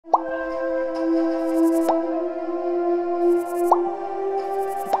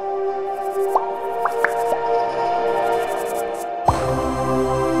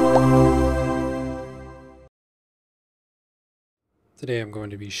Today I'm going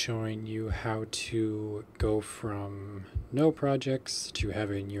to be showing you how to go from no projects to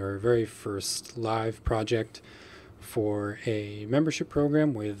having your very first live project for a membership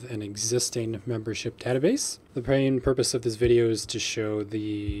program with an existing membership database. The main purpose of this video is to show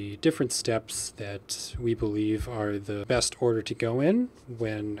the different steps that we believe are the best order to go in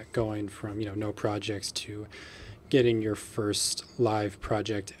when going from no projects to getting your first live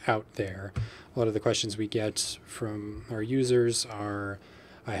project out there. A lot of the questions we get from our users are,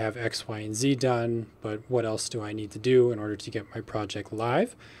 I have X, Y, and Z done, but what else do I need to do in order to get my project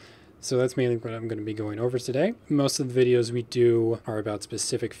live? So that's mainly what I'm going to be going over today. Most of the videos we do are about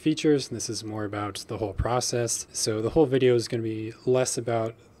specific features, and this is more about the whole process. So the whole video is going to be less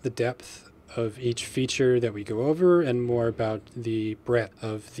about the depth of each feature that we go over and more about the breadth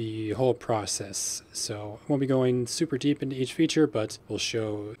of the whole process. So I won't be going super deep into each feature, but we'll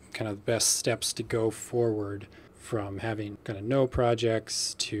show kind of the best steps to go forward from having kind of no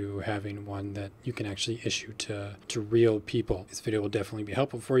projects to having one that you can actually issue to real people. This video will definitely be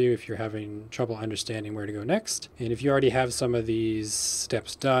helpful for you if you're having trouble understanding where to go next. And if you already have some of these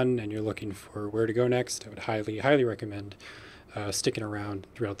steps done and you're looking for where to go next, I would highly recommend sticking around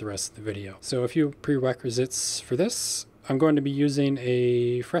throughout the rest of the video. So a few prerequisites for this. I'm going to be using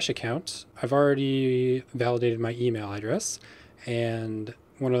a fresh account. I've already validated my email address, and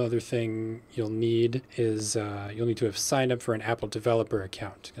one other thing you'll need is you'll need to have signed up for an Apple developer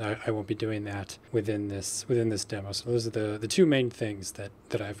account. I won't be doing that within this demo. So those are the two main things that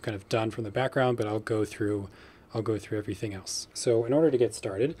I've kind of done from the background, but I'll go through everything else. So in order to get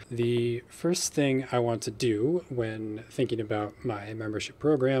started, the first thing I want to do when thinking about my membership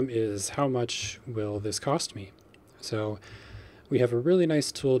program is how much will this cost me? So we have a really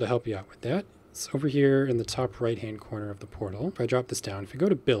nice tool to help you out with that. It's over here in the top right-hand corner of the portal. If I drop this down, if you go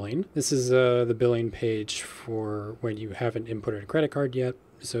to billing, this is the billing page for when you haven't inputted a credit card yet.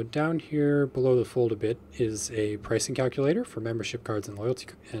 So down here below the fold a bit is a pricing calculator for membership cards and loyalty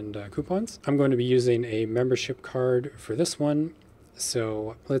and coupons. I'm going to be using a membership card for this one.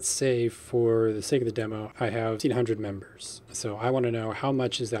 So let's say for the sake of the demo, I have 1,500 members. So I want to know how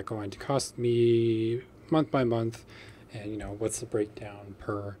much is that going to cost me month by month, and what's the breakdown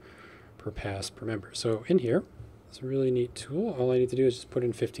per pass per member. So in here, it's a really neat tool. All I need to do is just put in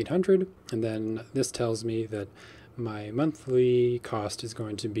 1,500, and then this tells me that my monthly cost is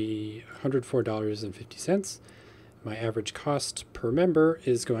going to be $104.50. My average cost per member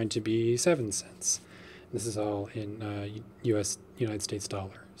is going to be 7 cents. This is all in United States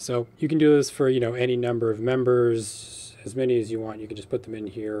dollar. So you can do this for any number of members, as many as you want. You can just put them in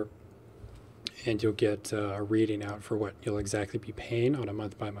here, and you'll get a reading out for what you'll exactly be paying on a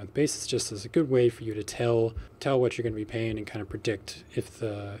month-by-month basis, just as a good way for you to tell what you're going to be paying and kind of predict if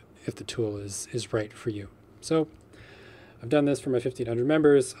the tool is right for you. So I've done this for my 1,500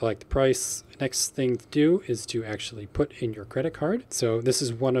 members. I like the price. Next thing to do is to actually put in your credit card. So this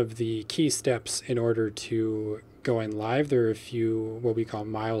is one of the key steps in order to going live. There are a few what we call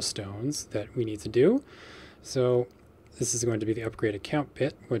milestones that we need to do. So this is going to be the upgrade account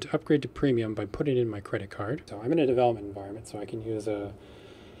bit. I'm going to upgrade to premium by putting in my credit card. So I'm in a development environment, so I can use a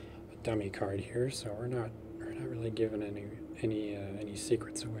dummy card here. So we're not really giving any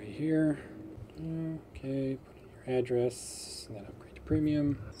secrets away here. Okay, put in your address, and then upgrade to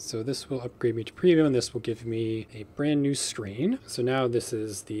premium. So this will upgrade me to premium, and this will give me a brand new screen. So now this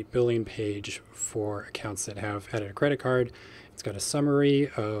is the billing page for accounts that have added a credit card. It's got a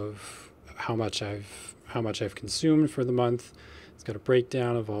summary of how much I've consumed for the month. It's got a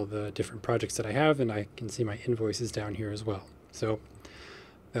breakdown of all the different projects that I have, and I can see my invoices down here as well. So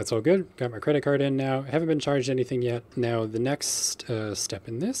that's all good. Got my credit card in now. I haven't been charged anything yet. Now the next step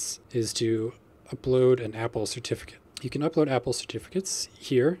in this is to upload an Apple certificate. You can upload Apple certificates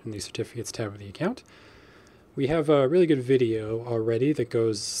here in the certificates tab of the account. We have a really good video already that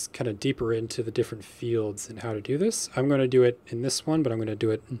goes kind of deeper into the different fields and how to do this. I'm going to do it in this one, but I'm going to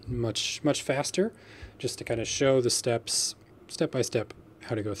do it much faster, just to kind of show the steps, step by step,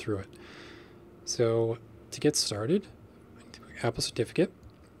 how to go through it. So to get started, Apple certificate,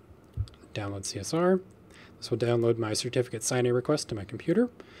 download CSR. This will download my certificate sign-in request to my computer.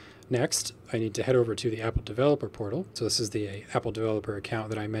 Next, I need to head over to the Apple Developer Portal. So this is the Apple Developer account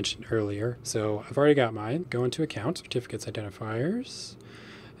that I mentioned earlier. So I've already got mine. Go into Account, Certificates, Identifiers,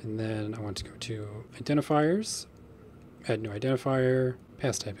 and then I want to go to Identifiers, Add New Identifier,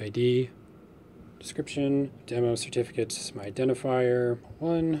 Pass Type ID, Description, Demo Certificate, my identifier,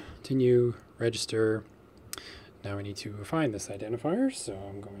 1, Continue, Register. Now I need to find this identifier, so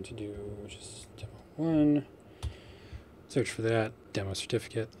I'm going to do just Demo 1. Search for that, demo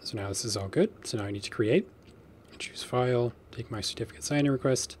certificate. So now this is all good. So now I need to create. choose File, take my certificate signing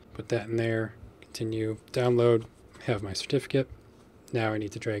request, put that in there, continue, download, have my certificate. Now I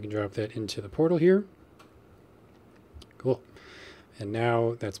need to drag and drop that into the portal here. Cool. And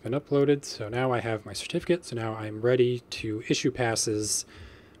now that's been uploaded. So now I have my certificate. So now I'm ready to issue passes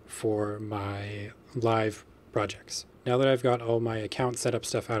for my live projects. Now that I've got all my account setup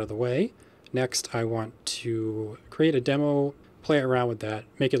stuff out of the way, next I want to create a demo, play around with that,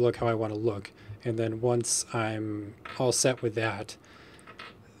 make it look how I want to look. And then once I'm all set with that,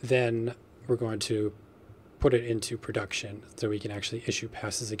 then we're going to put it into production so we can actually issue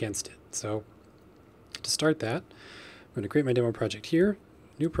passes against it. So to start that, I'm going to create my demo project here,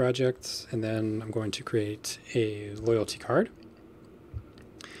 new project, and then I'm going to create a loyalty card.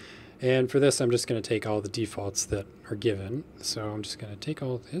 And for this, I'm just going to take all the defaults that are given. So I'm just going to take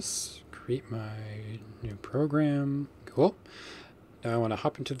all this, create my new program. Cool. Now I want to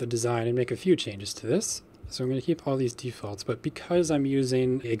hop into the design and make a few changes to this. So I'm going to keep all these defaults, but because I'm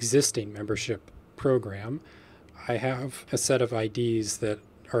using the existing membership program, I have a set of IDs that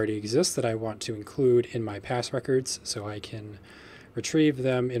already exist that I want to include in my pass records so I can retrieve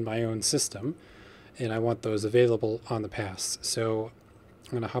them in my own system, and I want those available on the pass. So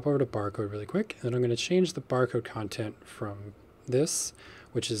I'm going to hop over to barcode really quick, and then I'm going to change the barcode content from this,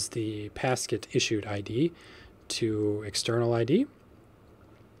 which is the PassKit issued ID, to external ID.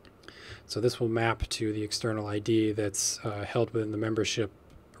 So this will map to the external ID that's held within the membership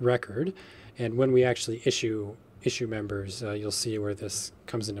record. And when we actually issue members, you'll see where this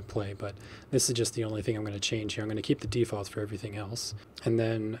comes into play. But this is just the only thing I'm going to change here. I'm going to keep the defaults for everything else. And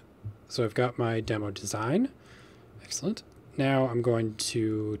then, so I've got my demo design. Excellent. Now I'm going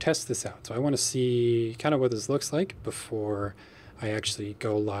to test this out. So I want to see kind of what this looks like before I actually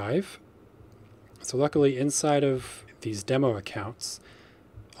go live. So luckily inside of these demo accounts,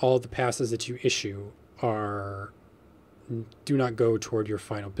 all of the passes that you issue do not go toward your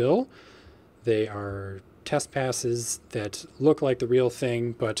final bill. They are test passes that look like the real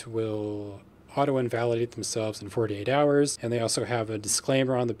thing, but will auto-invalidate themselves in 48 hours. And they also have a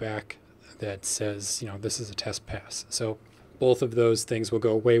disclaimer on the back that says, this is a test pass. So both of those things will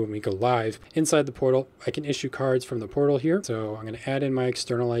go away when we go live. Inside the portal, I can issue cards from the portal here. So I'm going to add in my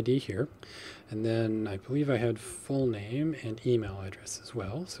external ID here. And then I believe I had full name and email address as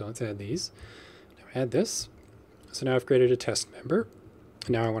well. So let's add these. Now add this. So now I've created a test member.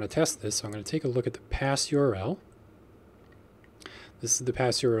 Now I want to test this. So I'm going to take a look at the pass URL. This is the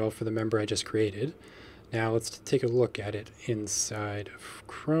pass URL for the member I just created. Now let's take a look at it inside of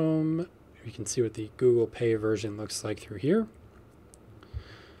Chrome. You can see what the Google Pay version looks like through here.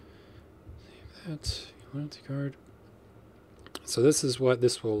 Save that, loyalty card. So this is what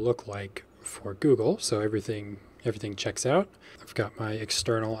this will look like for Google. So everything checks out. I've got my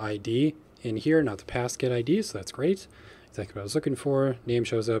external ID in here, not the PassKit ID, so that's great. Exactly what I was looking for. Name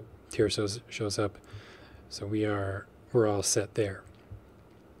shows up, tier shows up. So we're all set there.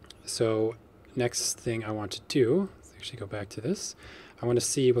 So next thing I want to do, let's actually go back to this. I want to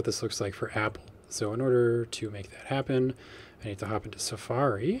see what this looks like for Apple. So in order to make that happen, I need to hop into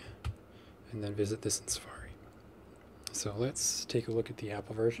Safari and then visit this in Safari. So let's take a look at the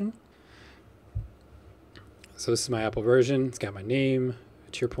Apple version. So this is my Apple version. It's got my name,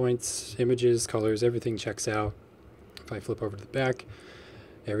 tier points, images, colors, everything checks out. If I flip over to the back,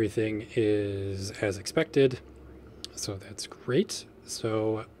 everything is as expected. So that's great.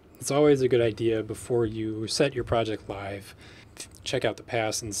 So it's always a good idea before you set your project live, check out the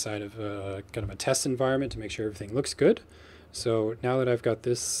pass inside of kind of a test environment to make sure everything looks good. So now that I've got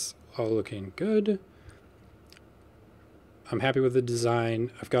this all looking good, I'm happy with the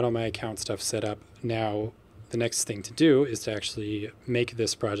design. I've got all my account stuff set up. Now the next thing to do is to actually make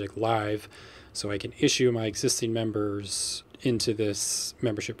this project live so I can issue my existing members into this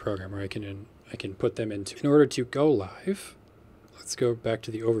membership program, or I can put them into. In order to go live, let's go back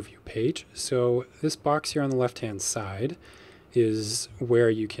to the overview page. So this box here on the left-hand side is where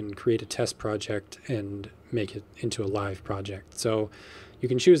you can create a test project and make it into a live project. So you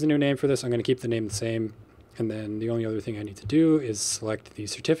can choose a new name for this. I'm going to keep the name the same. And then the only other thing I need to do is select the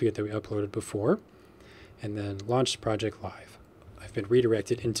certificate that we uploaded before and then launch the project live. I've been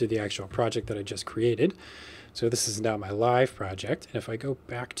redirected into the actual project that I just created. So this is now my live project. And if I go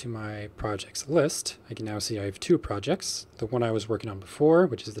back to my projects list, I can now see I have two projects. The one I was working on before,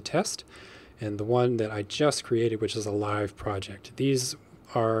 which is the test, and the one that I just created, which is a live project. These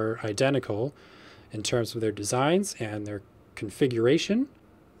are identical in terms of their designs and their configuration.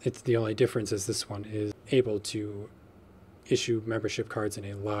 It's the only difference is this one is able to issue membership cards in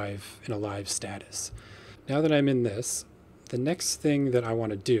a live status. Now that I'm in this, the next thing that I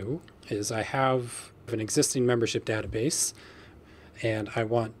want to do is I have have an existing membership database, and I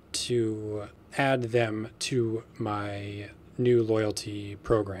want to add them to my new loyalty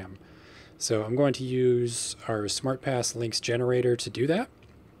program. So I'm going to use our SmartPass links generator to do that.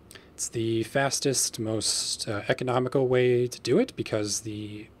 It's the fastest, most economical way to do it because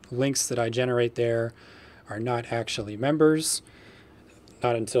the links that I generate there are not actually members,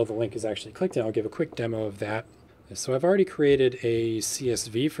 not until the link is actually clicked, and I'll give a quick demo of that. So I've already created a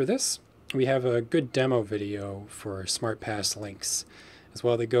CSV for this. We have a good demo video for SmartPass links as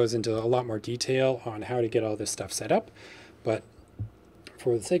well that goes into a lot more detail on how to get all this stuff set up. But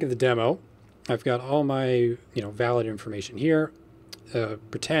for the sake of the demo, I've got all my valid information here.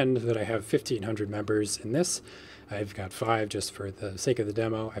 Pretend that I have 1,500 members in this. I've got 5 just for the sake of the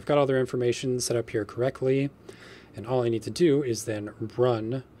demo. I've got all their information set up here correctly, and all I need to do is then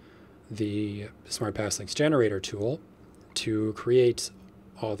run the SmartPass links generator tool to create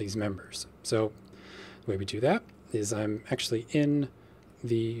all these members. So the way we do that is I'm actually in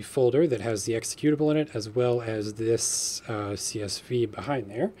the folder that has the executable in it, as well as this CSV behind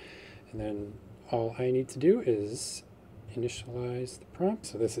there. And then all I need to do is initialize the prompt.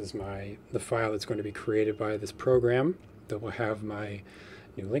 So this is the file that's going to be created by this program that will have my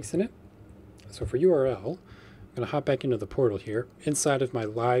new links in it. So for URL, I'm going to hop back into the portal here. Inside of my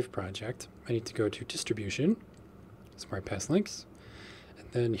live project, I need to go to distribution, SmartPass links, and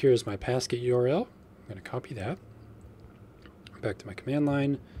then here's my PassKit URL. I'm going to copy that. Back to my command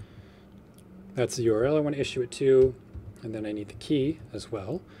line. That's the URL I want to issue it to, and then I need the key as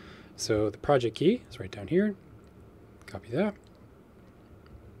well. So the project key is right down here. Copy that.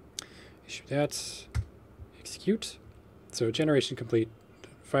 Issue that. Execute. So generation complete.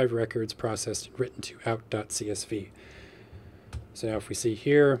 5 records processed and written to out.csv. So now if we see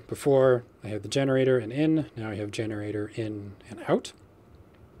here, before I had the generator and in, now I have generator in and out.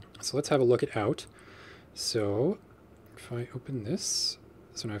 So let's have a look at out. So if I open this,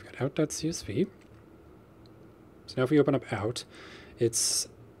 so now I've got out.csv. So now if we open up out, it's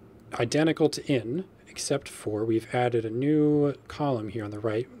identical to in, except for we've added a new column here on the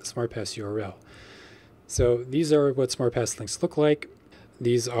right, the SmartPass URL. So these are what SmartPass links look like.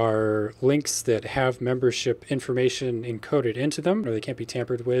 These are links that have membership information encoded into them, or they can't be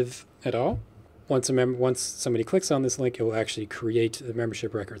tampered with at all. Once somebody clicks on this link, it will actually create the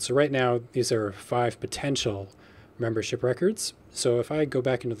membership record. So right now, these are 5 potential membership records. So if I go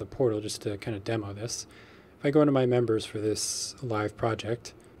back into the portal just to kind of demo this, if I go into my members for this live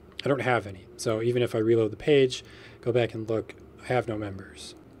project, I don't have any. So even if I reload the page, go back and look, I have no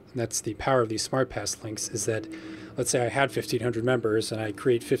members. And that's the power of these SmartPass links, is that let's say I had 1,500 members and I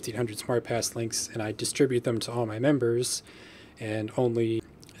create 1,500 SmartPass links and I distribute them to all my members and only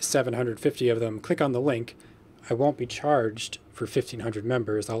 750 of them click on the link, I won't be charged for 1,500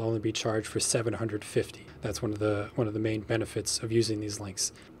 members. I'll only be charged for 750. That's one of the main benefits of using these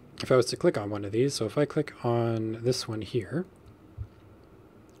links. If I was to click on one of these, so if I click on this one here,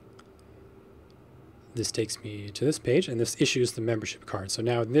 this takes me to this page, and this issues the membership card. So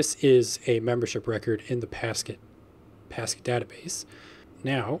now this is a membership record in the PassKit database.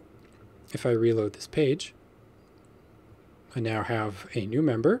 Now, if I reload this page, I now have a new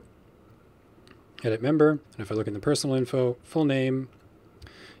member, edit member, and if I look in the personal info, full name,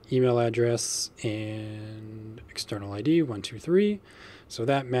 email address, and external ID, 123. So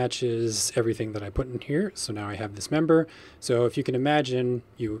that matches everything that I put in here. So now I have this member. So if you can imagine,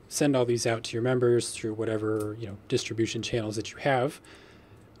 you send all these out to your members through whatever distribution channels that you have.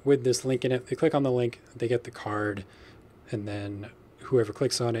 With this link in it, they click on the link, they get the card, and then whoever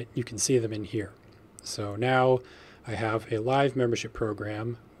clicks on it, you can see them in here. So now I have a live membership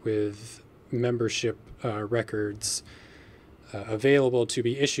program with membership records available to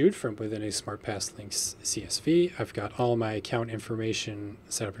be issued from within a SmartPass links CSV. I've got all my account information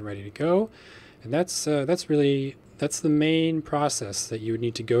set up and ready to go, and that's the main process that you would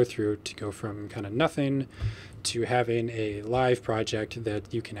need to go through to go from kind of nothing to having a live project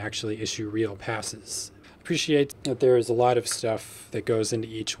that you can actually issue real passes. Appreciate that there is a lot of stuff that goes into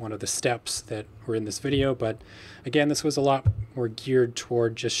each one of the steps that were in this video, but again, this was a lot more geared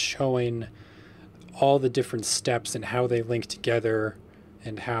toward just showing all the different steps and how they link together,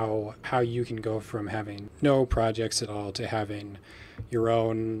 and how you can go from having no projects at all to having your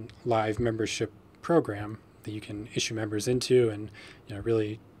own live membership program that you can issue members into and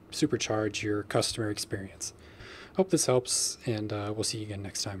really supercharge your customer experience. Hope this helps, and we'll see you again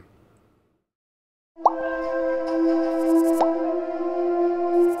next time.